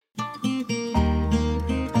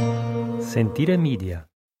Sentire Media.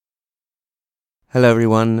 Hello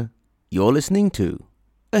everyone, you're listening to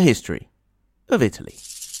A History of Italy.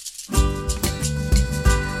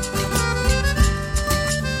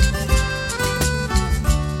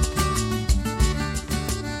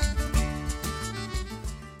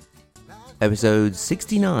 Episode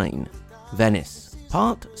 69, Venice,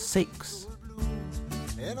 Part 6.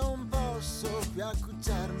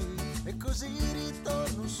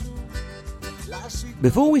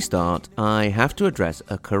 Before we start, I have to address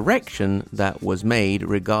a correction that was made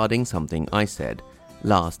regarding something I said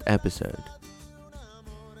last episode.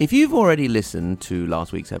 If you've already listened to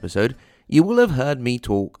last week's episode, you will have heard me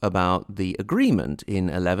talk about the agreement in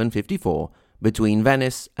 1154 between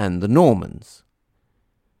Venice and the Normans.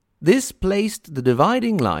 This placed the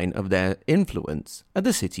dividing line of their influence at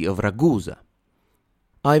the city of Ragusa.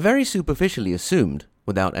 I very superficially assumed,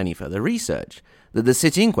 without any further research, that the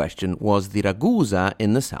city in question was the Ragusa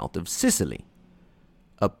in the south of Sicily.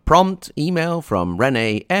 A prompt email from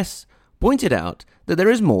René S. pointed out that there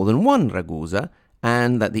is more than one Ragusa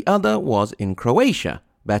and that the other was in Croatia,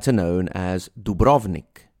 better known as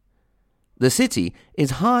Dubrovnik. The city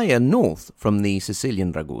is higher north from the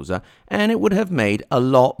Sicilian Ragusa, and it would have made a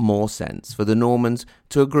lot more sense for the Normans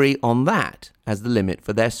to agree on that as the limit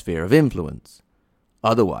for their sphere of influence.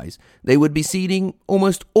 Otherwise, they would be ceding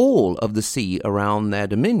almost all of the sea around their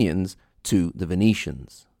dominions to the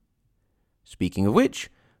Venetians. Speaking of which,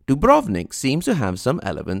 Dubrovnik seems to have some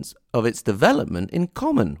elements of its development in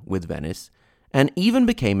common with Venice, and even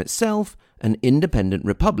became itself an independent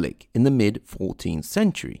republic in the mid-14th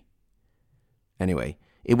century. Anyway,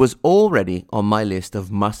 it was already on my list of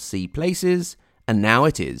must-see places, and now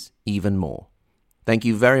it is even more. Thank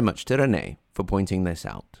you very much to René for pointing this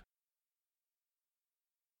out.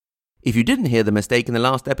 If you didn't hear the mistake in the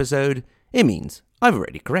last episode, it means I've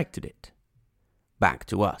already corrected it. Back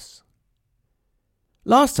to us.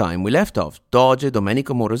 Last time we left off Doge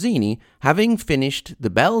Domenico Morosini having finished the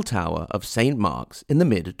bell tower of St. Mark's in the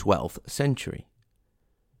mid-12th century.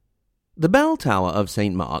 The bell tower of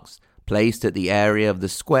St. Mark's, placed at the area of the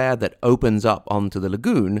square that opens up onto the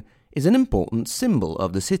lagoon, is an important symbol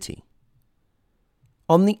of the city.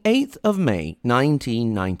 On the 8th of May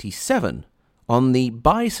 1997, on the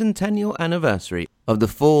bicentennial anniversary of the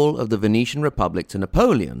fall of the Venetian Republic to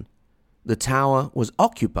Napoleon, the tower was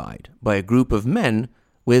occupied by a group of men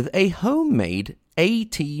with a homemade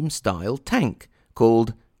A-Team-style tank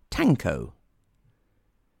called Tanko.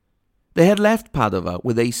 They had left Padova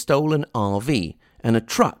with a stolen RV and a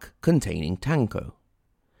truck containing Tanko.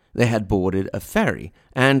 They had boarded a ferry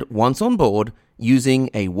and, once on board, using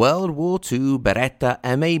a World War II Beretta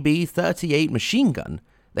MAB-38 machine gun,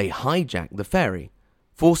 they hijacked the ferry,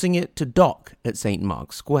 forcing it to dock at St.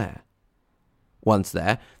 Mark's Square. Once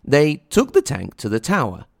there, they took the tank to the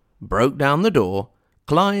tower, broke down the door,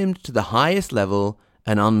 climbed to the highest level,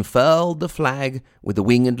 and unfurled the flag with the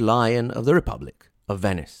winged lion of the Republic of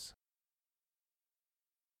Venice.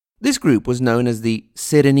 This group was known as the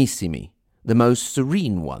Serenissimi, the most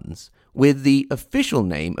serene ones, with the official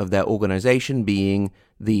name of their organization being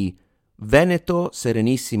the Veneto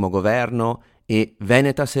Serenissimo Governo e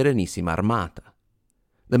Veneta Serenissima Armata,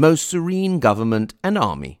 the most serene government and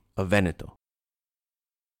army of Veneto.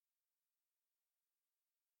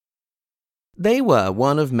 They were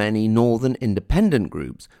one of many northern independent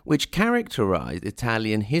groups which characterized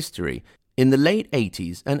Italian history in the late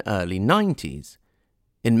 80s and early 90s.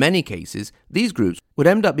 In many cases, these groups would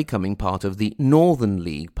end up becoming part of the Northern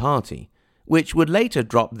League Party, which would later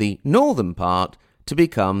drop the northern part to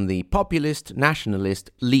become the Populist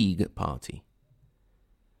Nationalist League Party.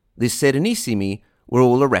 The Serenissimi were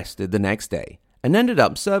all arrested the next day and ended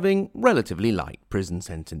up serving relatively light prison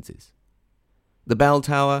sentences. The bell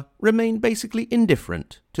tower remained basically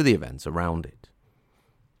indifferent to the events around it.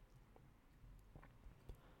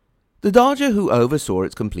 The Doge who oversaw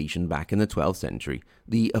its completion back in the 12th century,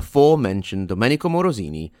 the aforementioned Domenico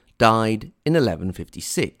Morosini, died in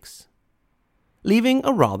 1156, leaving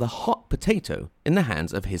a rather hot potato in the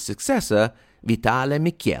hands of his successor, Vitale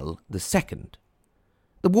Michiel II.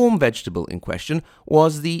 The warm vegetable in question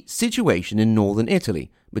was the situation in northern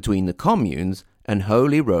Italy between the communes and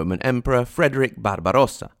Holy Roman Emperor Frederick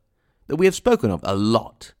Barbarossa, that we have spoken of a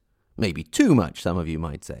lot, maybe too much, some of you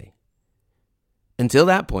might say. Until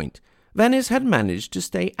that point, Venice had managed to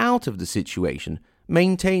stay out of the situation,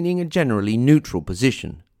 maintaining a generally neutral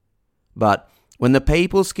position. But when the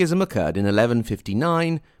papal schism occurred in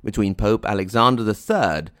 1159 between Pope Alexander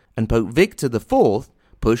III and Pope Victor IV,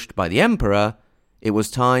 pushed by the emperor, it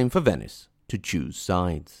was time for Venice to choose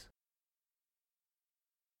sides.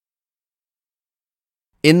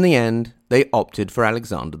 In the end, they opted for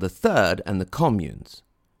Alexander III and the communes.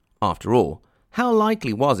 After all, how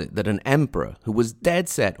likely was it that an emperor who was dead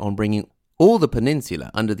set on bringing all the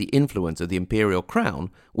peninsula under the influence of the imperial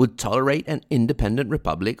crown would tolerate an independent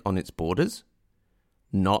republic on its borders?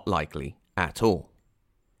 Not likely at all.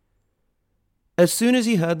 As soon as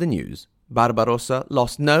he heard the news, Barbarossa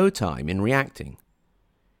lost no time in reacting.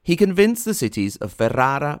 He convinced the cities of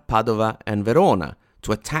Ferrara, Padova, and Verona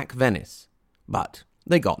to attack Venice, but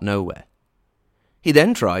they got nowhere. He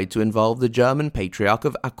then tried to involve the German Patriarch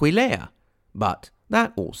of Aquileia, but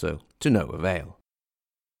that also to no avail.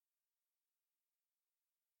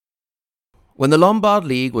 When the Lombard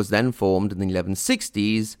League was then formed in the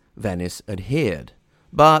 1160s, Venice adhered,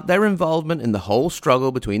 but their involvement in the whole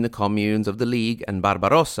struggle between the communes of the League and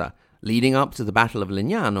Barbarossa, leading up to the Battle of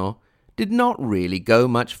Legnano, did not really go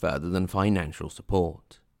much further than financial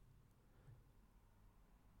support.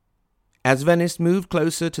 As Venice moved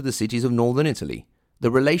closer to the cities of northern Italy,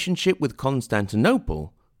 the relationship with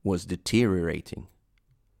Constantinople was deteriorating.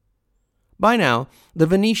 By now, the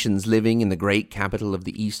Venetians living in the great capital of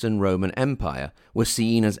the Eastern Roman Empire were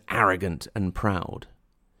seen as arrogant and proud.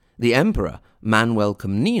 The emperor, Manuel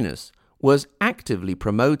Comnenus, was actively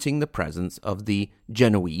promoting the presence of the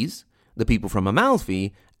Genoese, the people from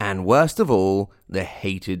Amalfi, and worst of all, the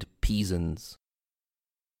hated Pisans.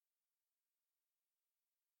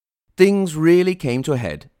 Things really came to a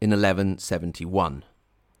head in 1171.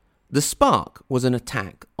 The spark was an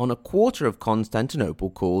attack on a quarter of Constantinople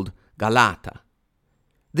called Galata.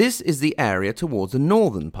 This is the area towards the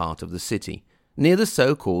northern part of the city, near the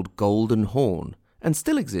so-called Golden Horn, and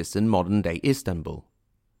still exists in modern-day Istanbul.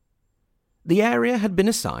 The area had been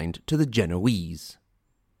assigned to the Genoese.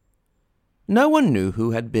 No one knew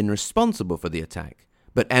who had been responsible for the attack,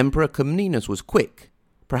 but Emperor Comnenus was quick,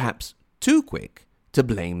 perhaps too quick, to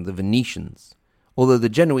blame the Venetians, although the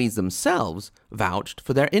Genoese themselves vouched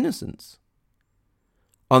for their innocence.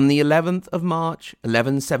 On the 11th of March,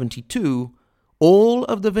 1172, all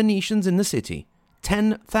of the Venetians in the city,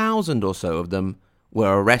 10,000 or so of them,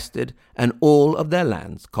 were arrested and all of their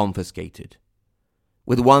lands confiscated.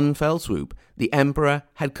 With one fell swoop, the emperor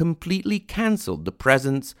had completely cancelled the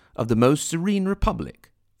presence of the most serene republic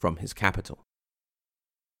from his capital.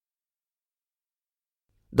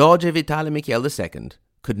 Doge Vitale Michael II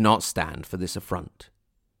could not stand for this affront.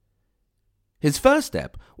 His first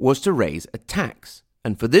step was to raise a tax,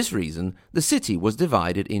 and for this reason the city was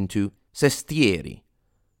divided into sestieri,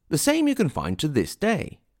 the same you can find to this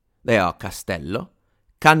day. They are Castello,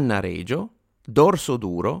 Cannaregio,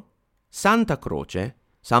 Dorsoduro, Santa Croce,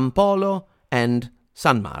 San Polo, and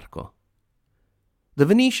San Marco. The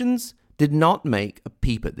Venetians did not make a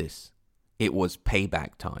peep at this. It was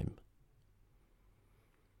payback time.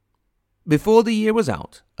 Before the year was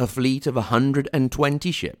out, a fleet of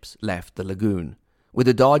 120 ships left the lagoon, with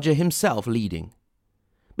the Doge himself leading.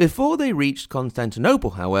 Before they reached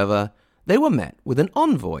Constantinople, however, they were met with an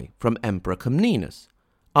envoy from Emperor Comnenus,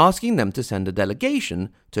 asking them to send a delegation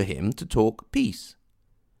to him to talk peace.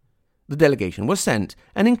 The delegation was sent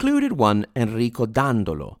and included one Enrico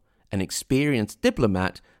Dandolo, an experienced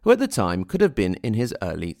diplomat who at the time could have been in his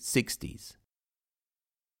early 60s.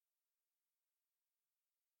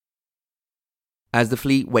 As the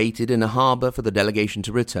fleet waited in a harbour for the delegation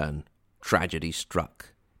to return, tragedy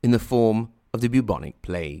struck, in the form of the bubonic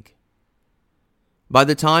plague. By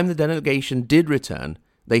the time the delegation did return,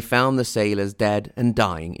 they found the sailors dead and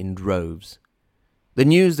dying in droves. The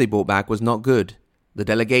news they brought back was not good. The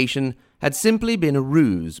delegation had simply been a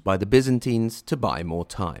ruse by the Byzantines to buy more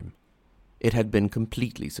time. It had been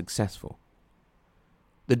completely successful.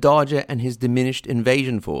 The Doge and his diminished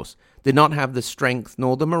invasion force did not have the strength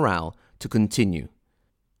nor the morale to continue.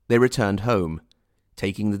 They returned home,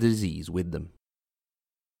 taking the disease with them.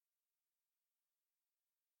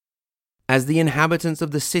 As the inhabitants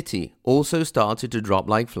of the city also started to drop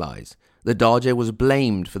like flies, the Doge was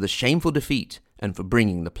blamed for the shameful defeat and for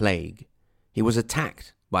bringing the plague. He was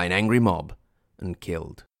attacked by an angry mob and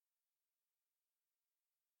killed.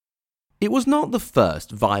 It was not the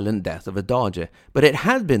first violent death of a Doge, but it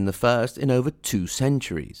had been the first in over 2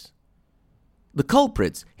 centuries. The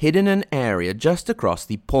culprits hid in an area just across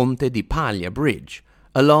the Ponte di Paglia bridge,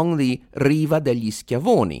 along the Riva degli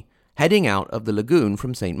Schiavoni, heading out of the lagoon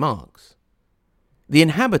from St. Mark's. The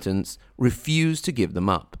inhabitants refused to give them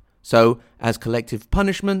up, so, as collective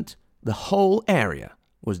punishment, the whole area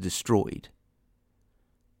was destroyed.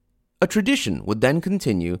 A tradition would then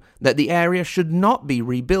continue that the area should not be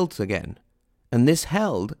rebuilt again, and this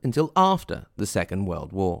held until after the Second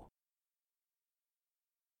World War.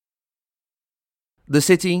 The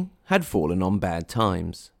city had fallen on bad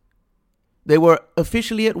times. They were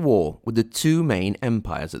officially at war with the two main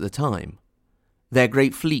empires at the time. Their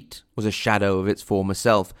great fleet was a shadow of its former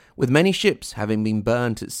self, with many ships having been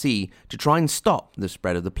burnt at sea to try and stop the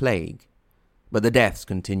spread of the plague. But the deaths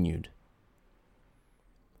continued.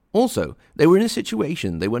 Also, they were in a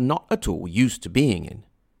situation they were not at all used to being in.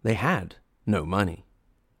 They had no money.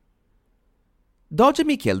 Doge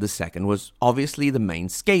Michael II was obviously the main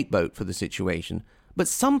scapegoat for the situation, but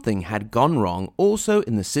something had gone wrong also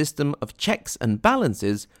in the system of checks and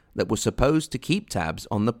balances that was supposed to keep tabs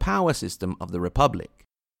on the power system of the Republic.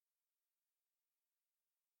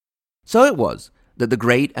 So it was that the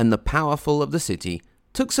great and the powerful of the city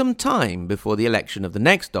took some time before the election of the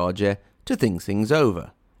next Doge to think things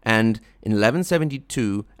over, and in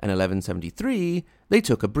 1172 and 1173 they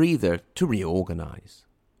took a breather to reorganize.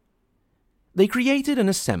 They created an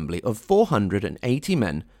assembly of 480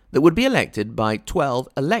 men that would be elected by 12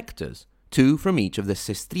 electors, 2 from each of the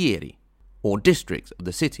sestrieri, or districts of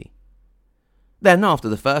the city. Then, after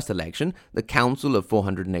the first election, the council of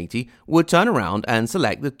 480 would turn around and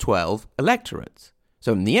select the 12 electorates.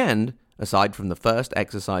 So in the end, aside from the first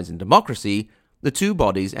exercise in democracy, the two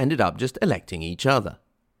bodies ended up just electing each other.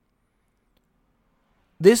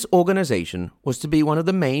 This organization was to be one of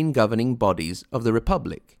the main governing bodies of the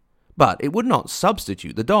Republic, but it would not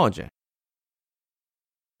substitute the Doge.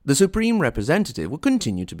 The supreme representative would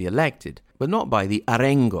continue to be elected, but not by the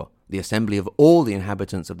Arengo, the assembly of all the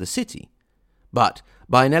inhabitants of the city, but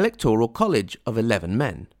by an electoral college of 11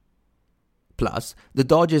 men. Plus, the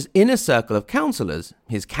Doge's inner circle of councillors,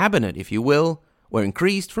 his cabinet if you will, were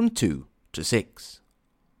increased from 2 to 6.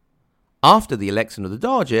 After the election of the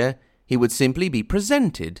Doge, he would simply be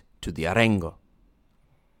presented to the Arengo.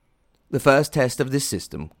 The first test of this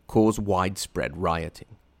system caused widespread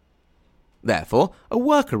rioting. Therefore, a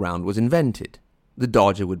workaround was invented. The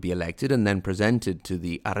Doge would be elected and then presented to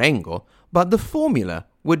the Arengo, but the formula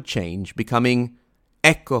would change, becoming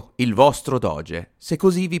 "Ecco il vostro Doge, se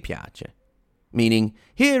così vi piace," meaning,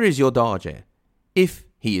 "Here is your Doge, if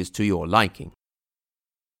he is to your liking."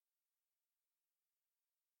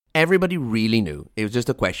 Everybody really knew it was just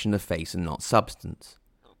a question of face and not substance.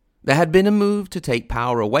 There had been a move to take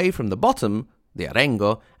power away from the bottom, the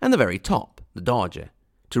Arengo, and the very top, the Doge,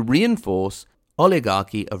 to reinforce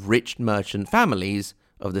oligarchy of rich merchant families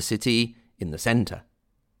of the city in the centre.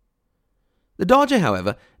 The Doge,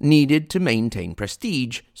 however, needed to maintain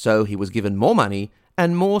prestige, so he was given more money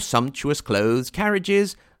and more sumptuous clothes,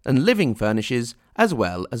 carriages, and living furnishes, as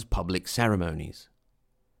well as public ceremonies.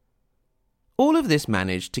 All of this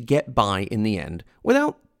managed to get by in the end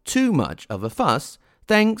without too much of a fuss,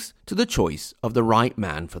 thanks to the choice of the right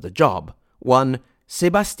man for the job, one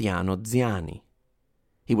Sebastiano Ziani.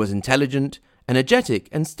 He was intelligent, energetic,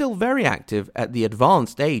 and still very active at the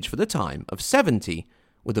advanced age for the time of 70,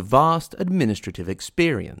 with a vast administrative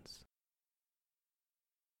experience.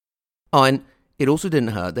 Oh, and it also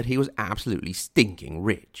didn't hurt that he was absolutely stinking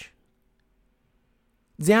rich.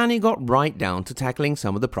 Ziani got right down to tackling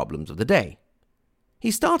some of the problems of the day.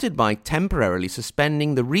 He started by temporarily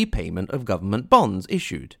suspending the repayment of government bonds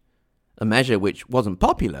issued, a measure which wasn't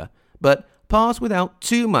popular, but passed without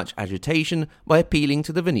too much agitation by appealing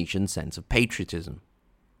to the Venetian sense of patriotism.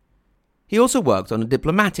 He also worked on a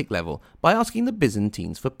diplomatic level by asking the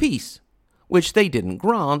Byzantines for peace, which they didn't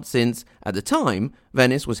grant since, at the time,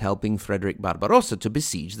 Venice was helping Frederick Barbarossa to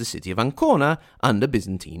besiege the city of Ancona under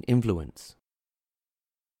Byzantine influence.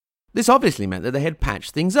 This obviously meant that they had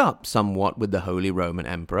patched things up somewhat with the Holy Roman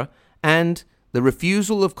Emperor, and the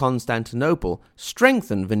refusal of Constantinople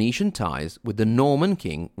strengthened Venetian ties with the Norman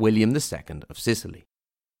king William II of Sicily.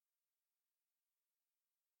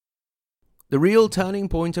 The real turning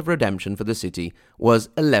point of redemption for the city was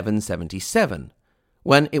 1177,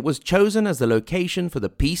 when it was chosen as the location for the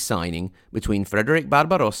peace signing between Frederick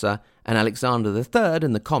Barbarossa and Alexander III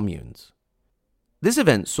in the communes. This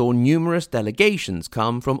event saw numerous delegations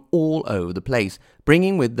come from all over the place,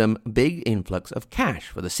 bringing with them a big influx of cash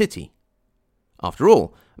for the city. After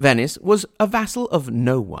all, Venice was a vassal of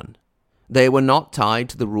no one. They were not tied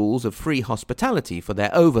to the rules of free hospitality for their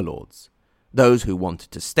overlords. Those who wanted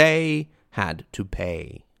to stay had to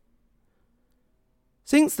pay.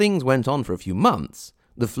 Since things went on for a few months,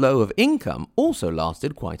 the flow of income also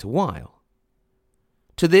lasted quite a while.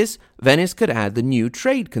 To this, Venice could add the new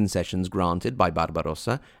trade concessions granted by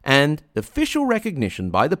Barbarossa and official recognition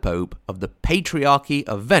by the Pope of the Patriarchy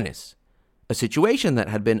of Venice, a situation that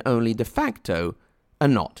had been only de facto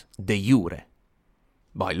and not de jure,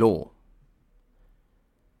 by law.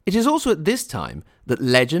 It is also at this time that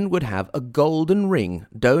legend would have a golden ring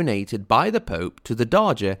donated by the Pope to the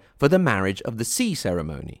Doge for the marriage of the sea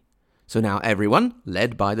ceremony. So now everyone,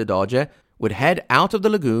 led by the Doge, would head out of the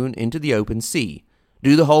lagoon into the open sea,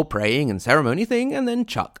 do the whole praying and ceremony thing, and then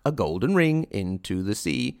chuck a golden ring into the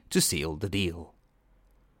sea to seal the deal.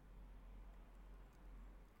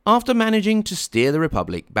 After managing to steer the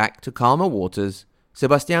Republic back to calmer waters,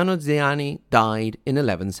 Sebastiano Ziani died in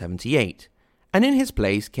 1178, and in his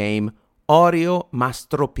place came Orio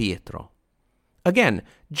Mastro Pietro. Again,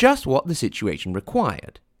 just what the situation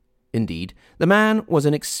required. Indeed, the man was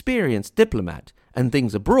an experienced diplomat, and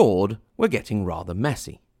things abroad were getting rather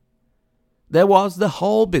messy. There was the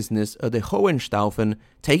whole business of the Hohenstaufen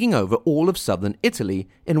taking over all of southern Italy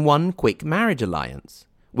in one quick marriage alliance,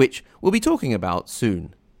 which we'll be talking about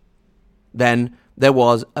soon. Then there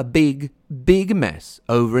was a big mess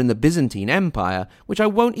over in the Byzantine Empire, which I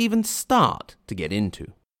won't even start to get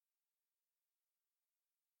into.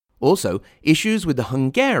 Also, issues with the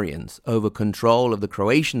Hungarians over control of the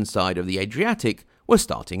Croatian side of the Adriatic were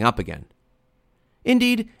starting up again.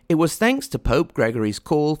 Indeed, it was thanks to Pope Gregory's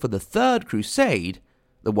call for the Third Crusade,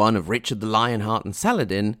 the one of Richard the Lionheart and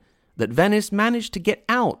Saladin, that Venice managed to get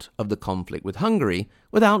out of the conflict with Hungary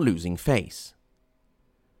without losing face.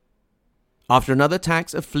 After another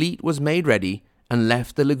tax, a fleet was made ready and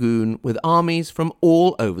left the lagoon with armies from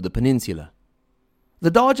all over the peninsula.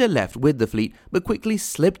 The Doge left with the fleet, but quickly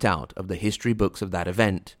slipped out of the history books of that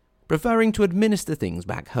event, preferring to administer things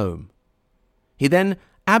back home. He then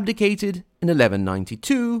abdicated in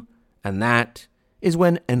 1192, and that is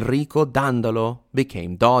when Enrico Dandolo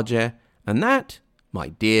became Doge, and that, my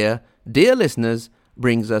dear listeners,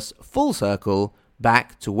 brings us full circle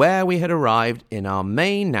back to where we had arrived in our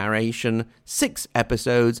main narration 6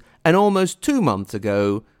 episodes and almost 2 months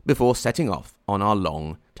ago before setting off on our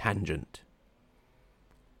long tangent.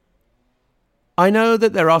 I know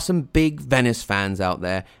that there are some big Venice fans out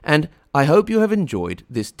there, and I hope you have enjoyed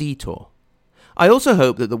this detour. I also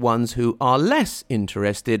hope that the ones who are less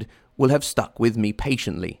interested will have stuck with me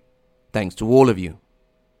patiently. Thanks to all of you.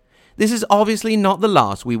 This is obviously not the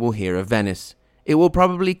last we will hear of Venice. It will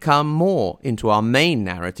probably come more into our main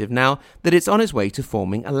narrative now that it's on its way to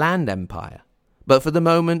forming a land empire. But for the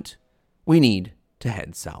moment, we need to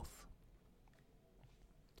head south.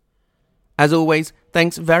 As always,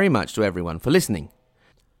 thanks very much to everyone for listening.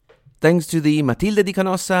 Thanks to the Matilde Di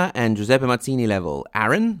Canossa and Giuseppe Mazzini level,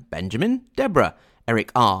 Aaron, Benjamin, Deborah,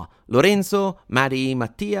 Eric R., Lorenzo, Maddie,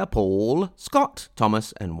 Mattia, Paul, Scott,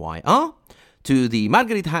 Thomas, and YR. To the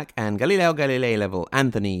Margaret Hack and Galileo Galilei level,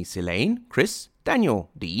 Anthony, Silane, Chris, Daniel,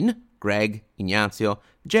 Dean, Greg, Ignazio,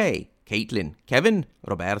 Jay, Caitlin, Kevin,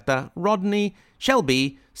 Roberta, Rodney,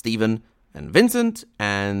 Shelby, Stephen, and Vincent,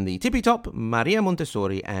 and the tippy top Maria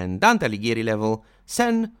Montessori and Dante Alighieri level,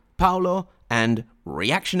 Sen, Paolo, and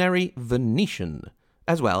Reactionary Venetian,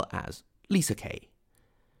 as well as Lisa K.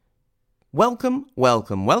 Welcome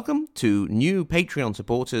to new Patreon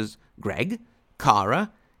supporters Greg,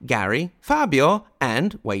 Cara, Gary, Fabio,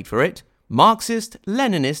 and, wait for it,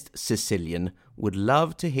 Marxist-Leninist Sicilian. Would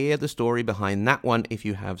love to hear the story behind that one if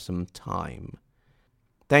you have some time.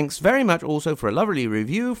 Thanks very much also for a lovely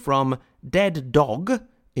review from Dead Dog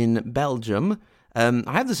in Belgium. I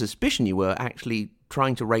have the suspicion you were actually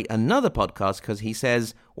trying to rate another podcast because he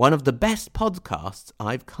says, one of the best podcasts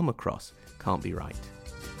I've come across. Can't be right.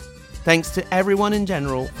 Thanks to everyone in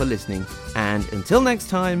general for listening, and until next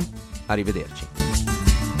time, arrivederci.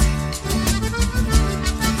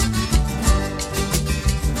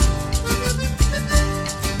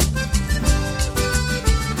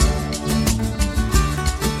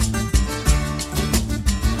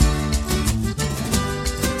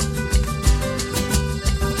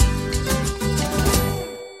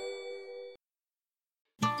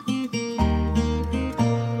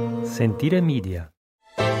 Sentire Media.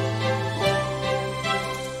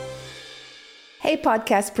 Hey,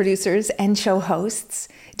 podcast producers and show hosts.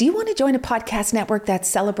 Do you want to join a podcast network that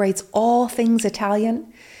celebrates all things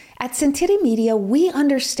Italian? At Sentire Media, we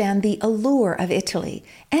understand the allure of Italy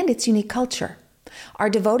and its unique culture. Our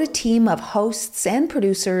devoted team of hosts and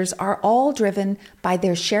producers are all driven by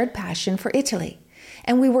their shared passion for Italy.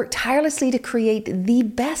 And we work tirelessly to create the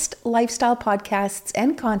best lifestyle podcasts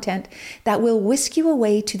and content that will whisk you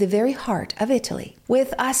away to the very heart of Italy.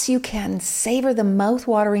 With us, you can savor the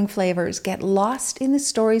mouth-watering flavors, get lost in the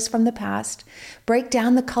stories from the past, break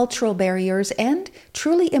down the cultural barriers, and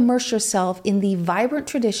truly immerse yourself in the vibrant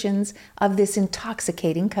traditions of this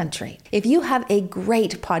intoxicating country. If you have a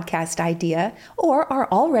great podcast idea or are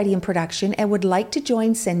already in production and would like to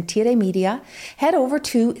join Sentire Media, head over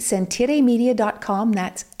to sentiremedia.com,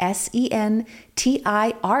 that's SENTIRE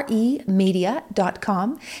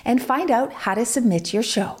media.com, and find out how to submit your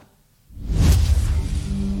show.